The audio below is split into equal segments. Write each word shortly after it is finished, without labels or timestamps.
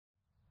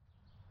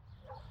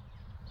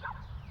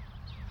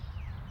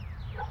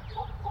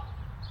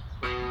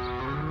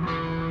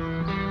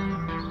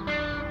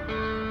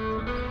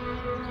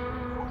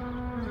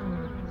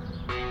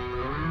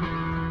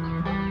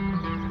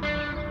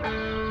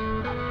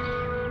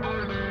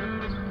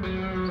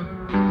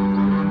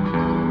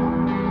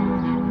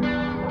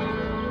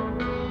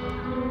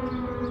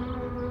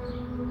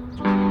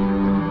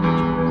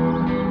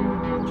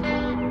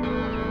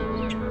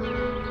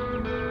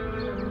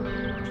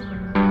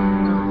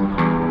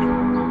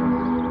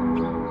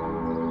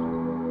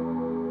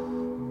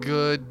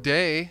Good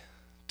day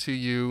to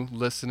you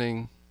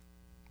listening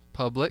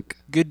public.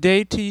 Good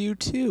day to you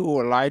too,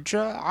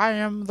 Elijah. I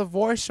am the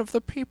voice of the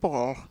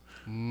people.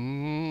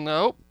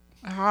 Nope.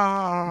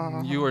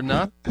 Ah. You are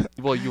not.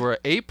 Well, you are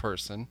a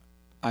person.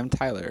 I'm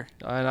Tyler.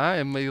 And I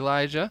am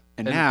Elijah.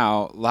 And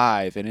now,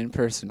 live and in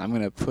person, I'm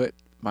going to put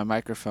my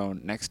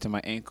microphone next to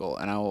my ankle,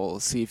 and I will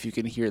see if you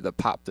can hear the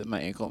pop that my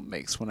ankle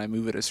makes when I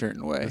move it a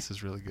certain way. This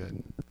is really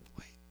good.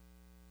 Wait.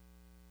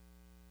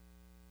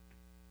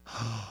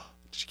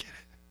 Did you get it?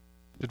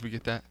 Did we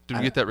get that? Did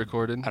we get that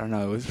recorded? I don't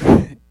know.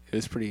 It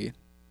was pretty.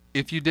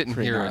 If you didn't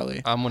hear gnarly.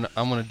 it, I'm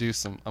gonna do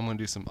some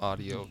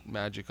audio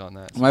magic on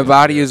that. My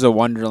body is a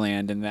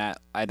wonderland in that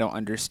I don't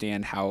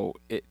understand how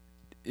it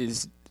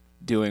is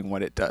doing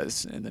what it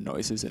does and the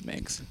noises it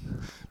makes.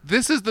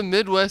 This is the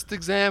Midwest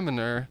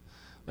Examiner,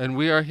 and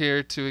we are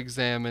here to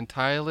examine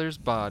Tyler's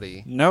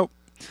body. Nope.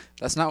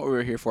 That's not what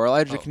we're here for.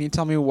 Elijah, Can you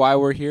tell me why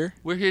we're here?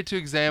 We're here to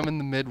examine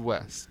the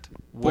Midwest,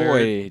 where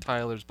Boy.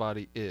 Tyler's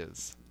body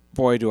is.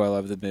 Boy, do I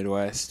love the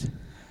Midwest.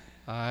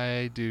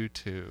 I do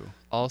too.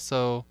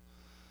 Also,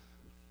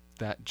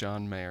 that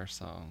John Mayer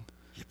song.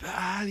 Your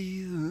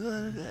body's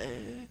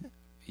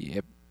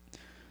Yep.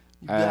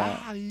 Your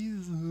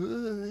body's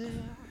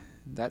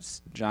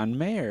That's John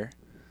Mayer.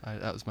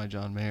 That was my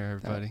John Mayer,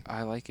 everybody.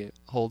 I like it.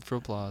 Hold for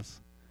applause.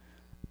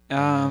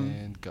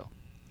 And go.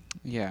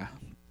 Yeah.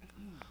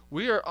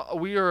 We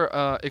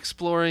are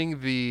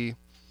exploring the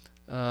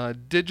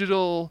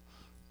digital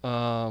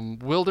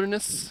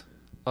wilderness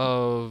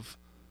of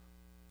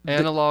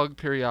analog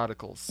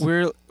periodicals.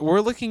 We're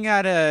looking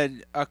at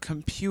a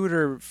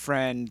computer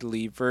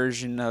friendly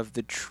version of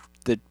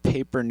the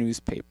paper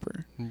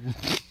newspaper.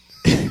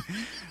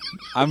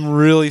 I'm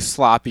really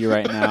sloppy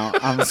right now.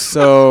 I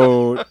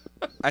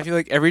feel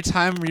like every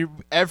time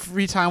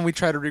we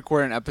try to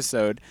record an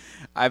episode,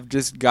 I've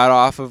just got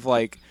off of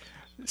like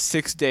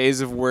 6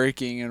 days of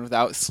working and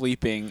without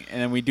sleeping,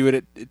 and then we do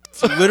it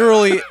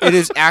it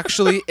is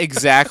actually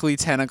exactly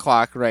 10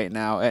 o'clock right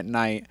now at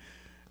night,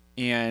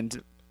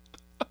 and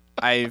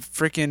I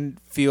freaking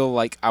feel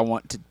like I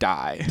want to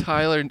die.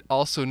 Tyler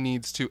also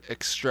needs to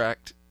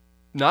extract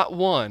not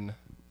one,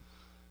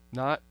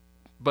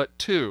 but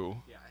two.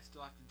 Yeah, I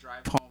still have to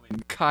drive home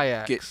and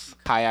kayaks. Get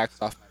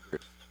kayaks off my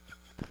roof.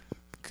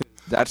 'Cause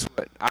that's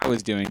what I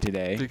was doing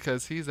today.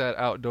 Because he's that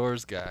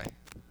outdoors guy.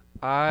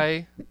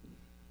 I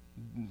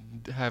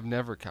have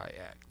never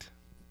kayaked.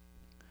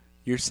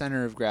 Your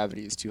center of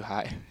gravity is too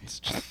high.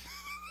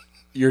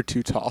 You're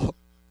too tall.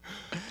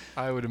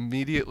 I would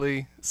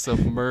immediately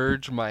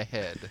submerge my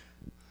head.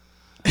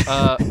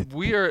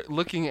 We are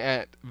looking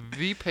at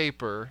The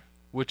Paper,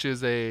 which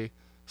is a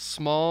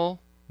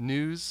small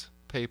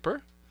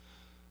newspaper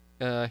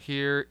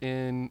here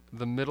in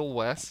the Middle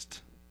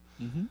West.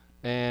 Mm-hmm.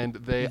 And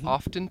they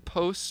often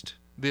post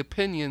the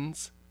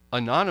opinions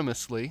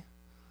anonymously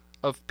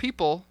of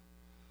people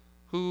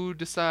who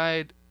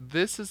decide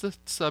this is a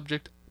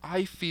subject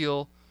I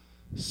feel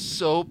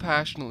so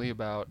passionately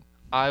about,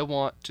 I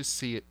want to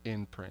see it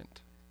in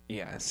print.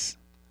 Yes.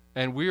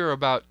 And we are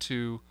about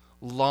to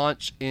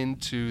launch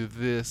into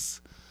this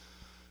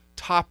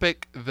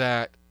topic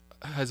that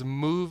has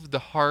moved the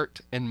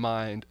heart and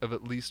mind of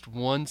at least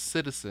one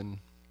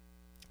citizen,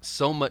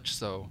 so much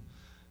so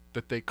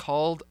that they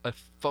called a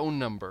phone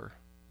number,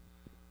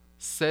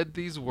 said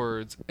these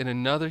words, and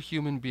another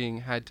human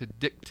being had to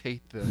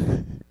dictate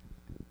them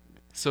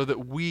so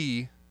that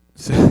we,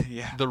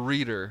 the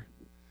reader,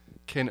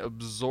 can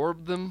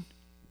absorb them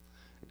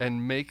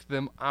and make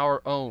them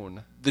our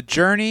own. The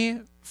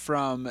journey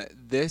from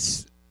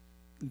this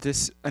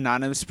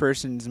anonymous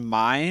person's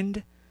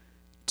mind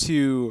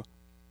to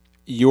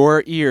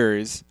your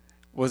ears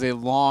was a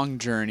long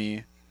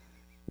journey.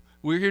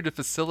 We're here to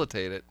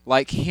facilitate it.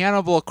 Like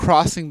Hannibal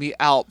crossing the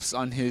Alps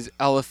on his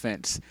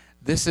elephants,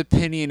 this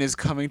opinion is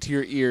coming to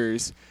your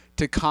ears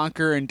to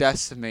conquer and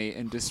decimate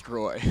and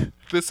destroy.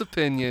 This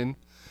opinion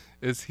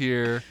is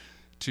here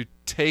to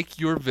take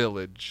your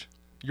village,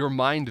 your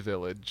mind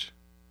village.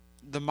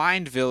 The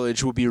mind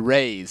village will be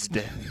razed.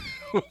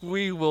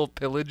 We will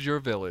pillage your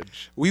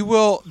village. We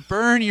will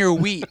burn your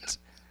wheat.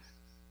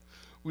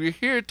 We're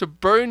here to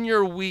burn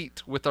your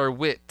wheat with our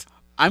wit.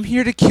 I'm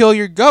here to kill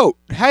your goat.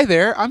 Hi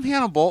there, I'm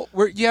Hannibal.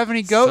 You have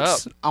any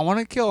goats? Sup? I want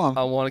to kill them.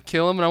 I want to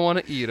kill them and I want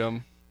to eat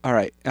them. All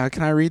right,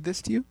 can I read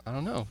this to you? I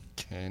don't know.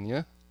 Can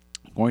you?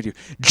 I'm going to.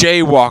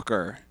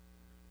 Jaywalker.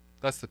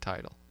 That's the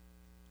title.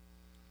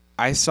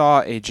 I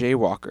saw a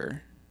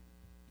jaywalker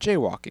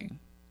jaywalking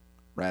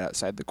right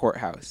outside the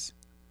courthouse.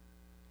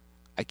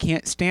 I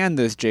can't stand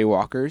those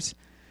jaywalkers.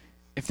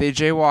 If they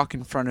jaywalk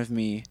in front of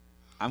me,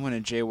 I'm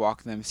going to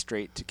jaywalk them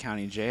straight to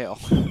county jail.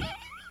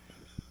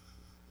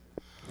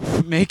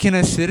 Making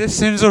a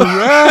citizen's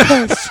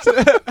arrest.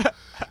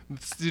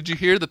 Did you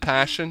hear the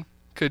passion?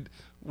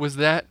 Was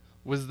that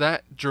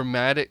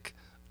dramatic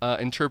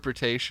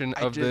interpretation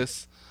of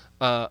this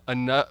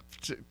enough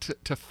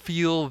to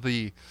feel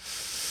the?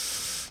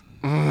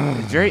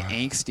 It's very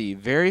angsty,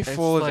 very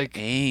full of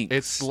angst.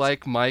 It's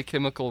like My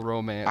Chemical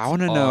Romance. I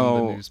want to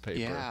know. The newspaper.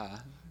 Yeah.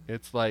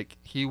 It's like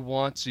he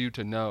wants you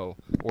to know,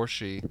 or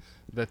she,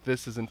 that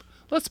this isn't.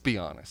 Let's be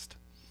honest.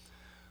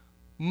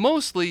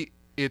 Mostly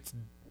it's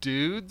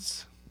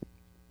dudes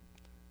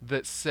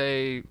that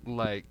say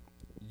like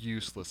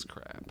useless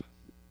crap.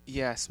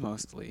 Yes,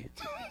 mostly.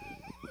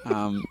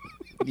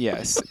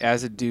 Yes,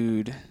 as a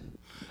dude.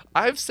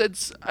 I've said,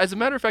 as a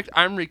matter of fact,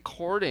 I'm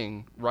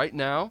recording right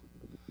now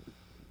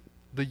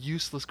the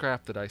useless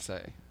crap that I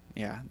say.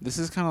 Yeah, this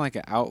is kind of like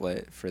an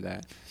outlet for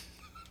that.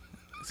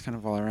 It's kind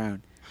of all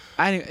around.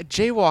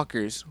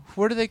 Jaywalkers,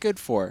 what are they good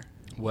for?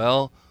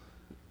 Well,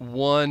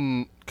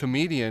 one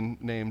comedian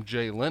named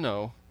Jay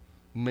Leno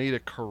made a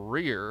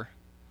career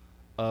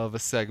of a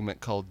segment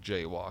called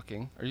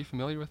Jaywalking. Are you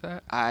familiar with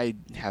that? I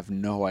have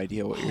no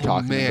idea what you're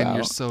talking man, about.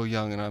 You're so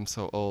young and I'm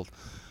so old.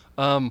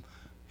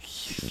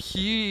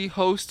 He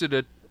hosted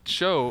a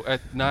show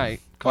at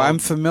night called I'm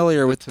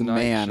familiar with the Tonight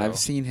man. Show. I've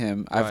seen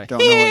him. I Right. don't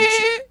know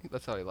what.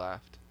 That's how he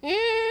laughed.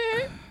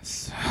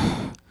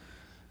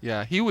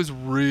 Yeah, he was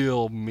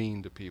real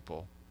mean to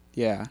people.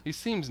 Yeah. He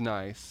seems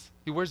nice.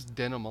 He wears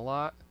denim a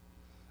lot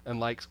and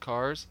likes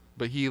cars,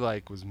 but he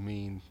was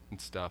mean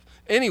and stuff.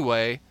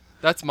 Anyway,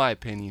 that's my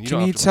opinion.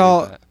 Can you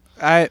tell?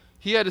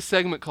 He had a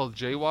segment called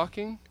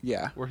Jaywalking.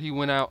 Yeah. Where he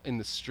went out in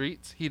the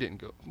streets. He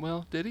didn't go.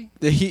 Well, did he?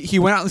 He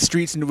went out in the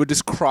streets and would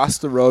just cross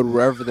the road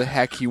wherever the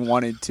heck he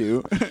wanted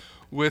to.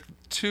 With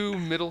 2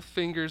 middle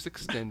fingers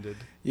extended.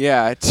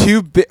 Yeah,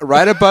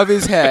 right above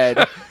his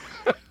head,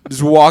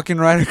 just walking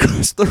right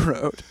across the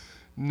road.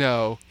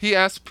 No, he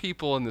asked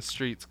people in the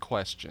streets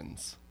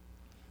questions.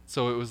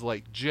 So it was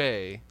like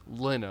Jay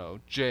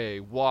Leno, Jay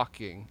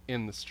walking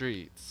in the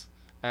streets,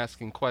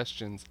 asking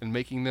questions and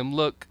making them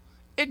look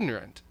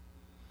ignorant.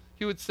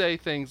 He would say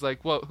things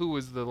like, "Well, who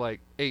was the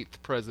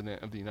 8th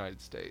president of the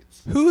United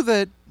States?" Who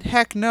the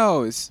heck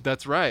knows?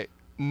 That's right.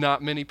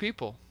 Not many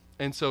people.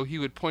 And so he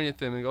would point at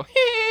them and go,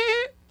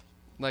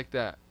 like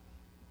that,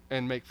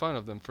 and make fun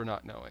of them for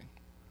not knowing.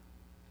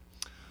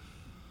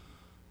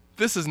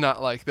 This is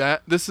not like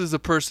that. This is a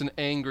person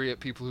angry at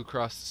people who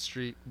cross the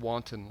street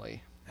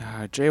wantonly.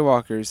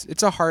 Jaywalkers,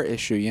 it's a heart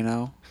issue, you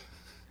know?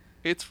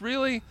 It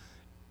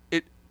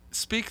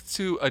speaks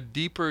to a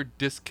deeper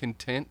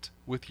discontent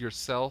with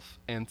yourself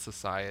and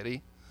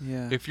society.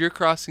 Yeah. If you're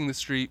crossing the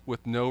street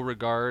with no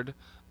regard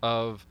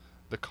of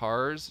the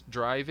cars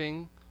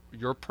driving,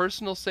 your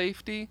personal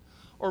safety,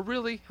 or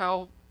really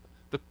how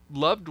the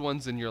loved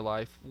ones in your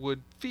life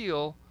would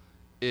feel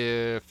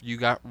if you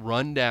got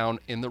run down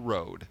in the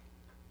road.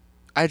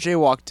 I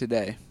jaywalked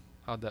today.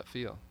 How'd that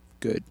feel?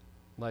 Good.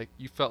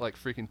 You felt like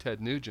freaking Ted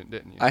Nugent,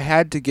 didn't you? I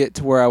had to get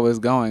to where I was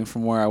going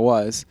from where I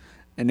was,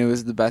 and it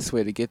was the best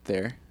way to get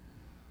there.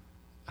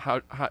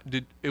 How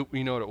did it,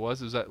 you know what it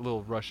was? It was that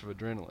little rush of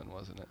adrenaline,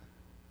 wasn't it?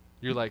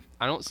 You're like,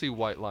 I don't see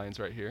white lines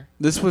right here.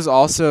 This was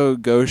also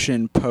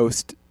Goshen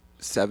post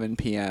 7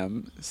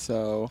 p.m.,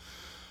 so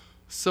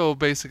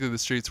basically the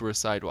streets were a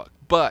sidewalk.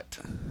 But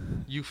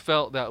you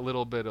felt that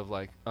little bit of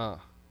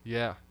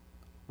yeah.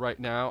 Right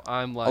now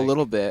I'm like a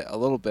little bit.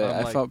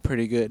 I felt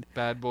pretty good.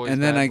 Bad boys.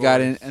 And then I got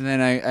in, and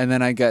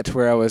then I got to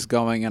where I was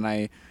going, and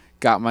I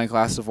got my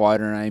glass of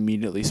water, and I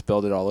immediately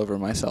spilled it all over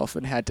myself,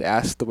 and had to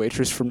ask the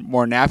waitress for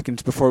more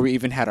napkins before we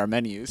even had our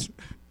menus.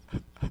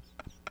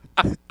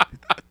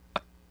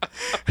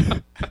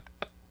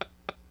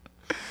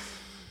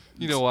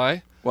 You know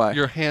why? Why?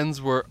 Your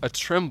hands were a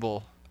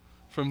tremble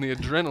from the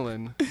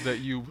adrenaline that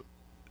you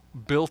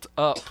built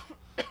up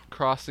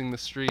crossing the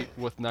street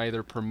with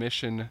neither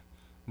permission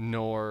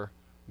nor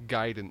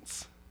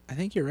guidance. I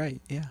think you're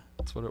right. Yeah.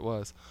 That's what it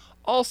was.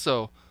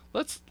 Also,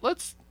 let's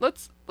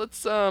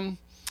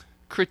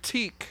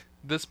critique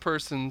this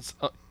person's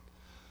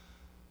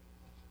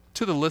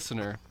to the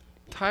listener.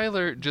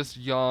 Tyler just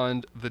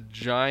yawned the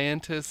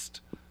giantest,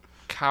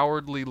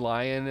 cowardly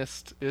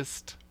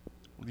lionessest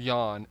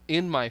yawn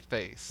in my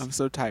face. I'm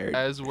so tired.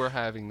 As we're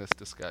having this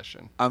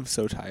discussion. I'm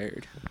so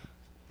tired.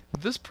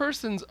 This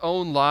person's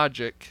own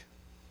logic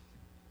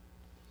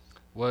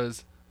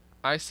was,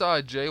 I saw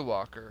a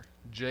jaywalker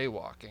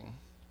jaywalking.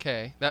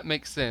 Okay, that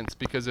makes sense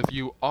because if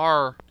you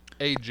are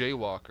a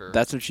jaywalker,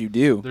 That's what you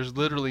do. there's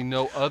literally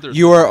no other.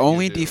 You thing are that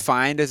only do.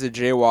 defined as a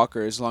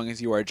jaywalker as long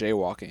as you are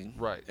jaywalking.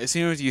 Right. As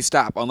soon as you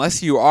stop,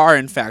 unless you are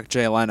in fact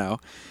Jay Leno,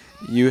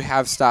 you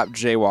have stopped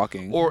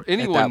jaywalking. Or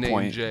anyone at that named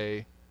point.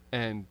 Jay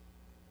and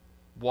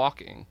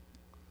walking.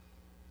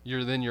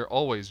 You're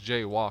always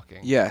jaywalking.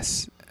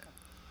 Yes.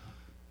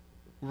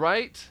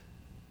 Right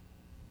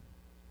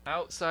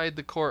outside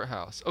the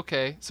courthouse.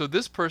 Okay, so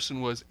this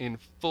person was in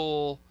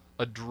full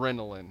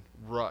adrenaline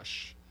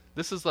rush.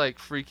 This is like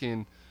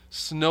freaking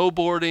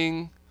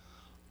snowboarding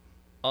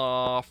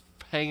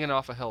hanging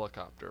off a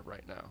helicopter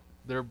right now.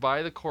 They're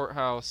by the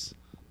courthouse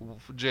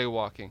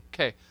jaywalking.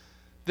 Okay,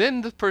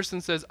 then the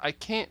person says, I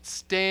can't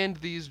stand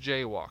these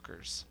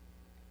jaywalkers.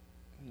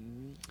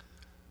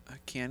 I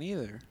can't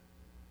either.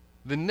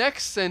 The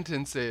next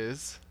sentence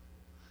is,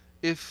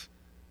 if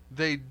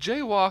they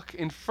jaywalk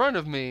in front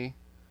of me,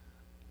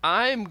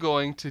 I'm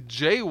going to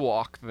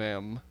jaywalk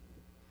them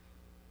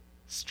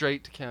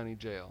straight to county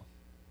jail.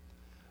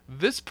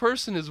 This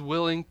person is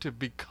willing to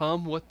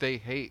become what they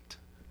hate,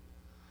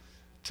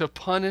 to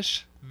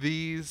punish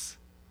these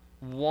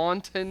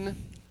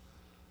wanton,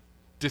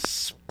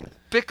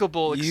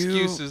 despicable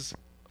excuses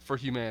for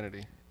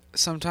humanity.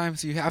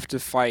 Sometimes you have to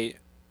fight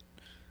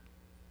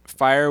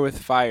fire with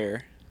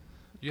fire.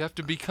 You have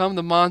to become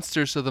the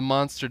monster so the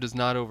monster does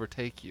not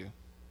overtake you.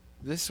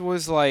 This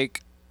was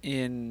like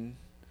in...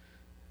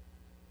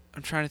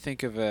 I'm trying to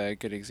think of a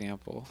good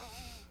example.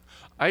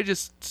 I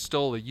just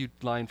stole a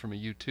line from a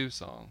U2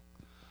 song.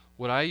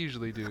 What I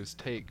usually do is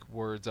take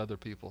words other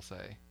people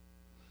say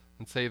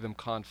and say them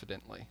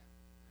confidently.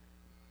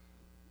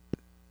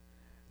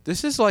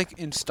 This is like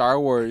in Star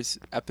Wars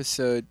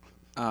Episode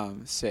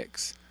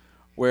 6,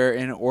 where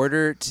in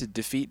order to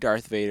defeat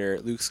Darth Vader,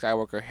 Luke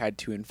Skywalker had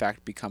to in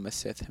fact become a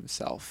Sith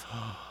himself.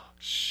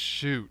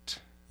 Shoot.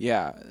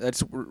 Yeah,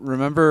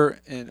 remember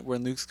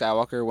when Luke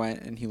Skywalker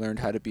went and he learned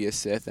how to be a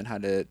Sith and how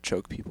to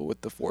choke people with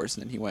the Force,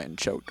 and then he went and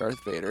choked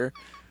Darth Vader.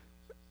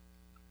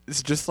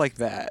 It's just like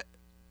that.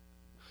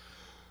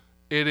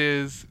 It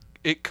is.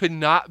 It could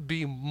not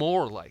be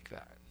more like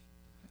that.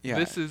 Yeah.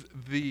 This is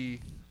the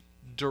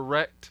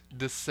direct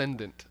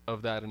descendant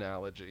of that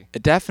analogy.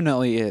 It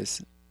definitely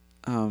is.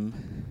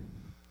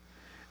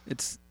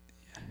 It's...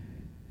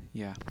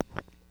 Yeah.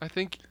 I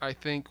think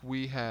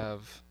we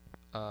have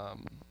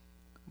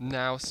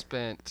now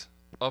spent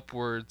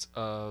upwards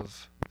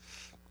of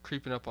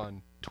creeping up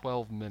on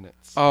 12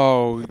 minutes.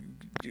 Oh,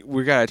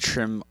 we gotta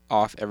trim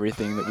off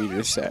everything that we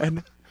just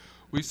said.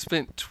 We've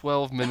spent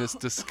 12 minutes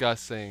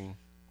discussing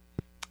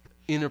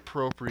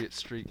inappropriate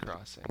street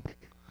crossing.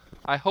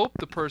 I hope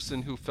the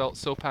person who felt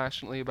so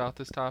passionately about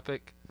this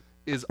topic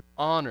is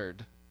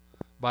honored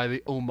by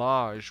the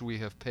homage we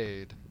have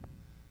paid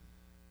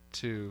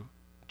to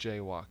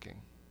jaywalking.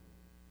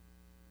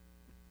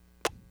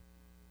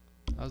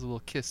 That was a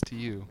little kiss to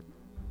you.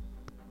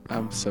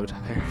 I'm so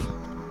tired.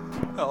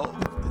 Help.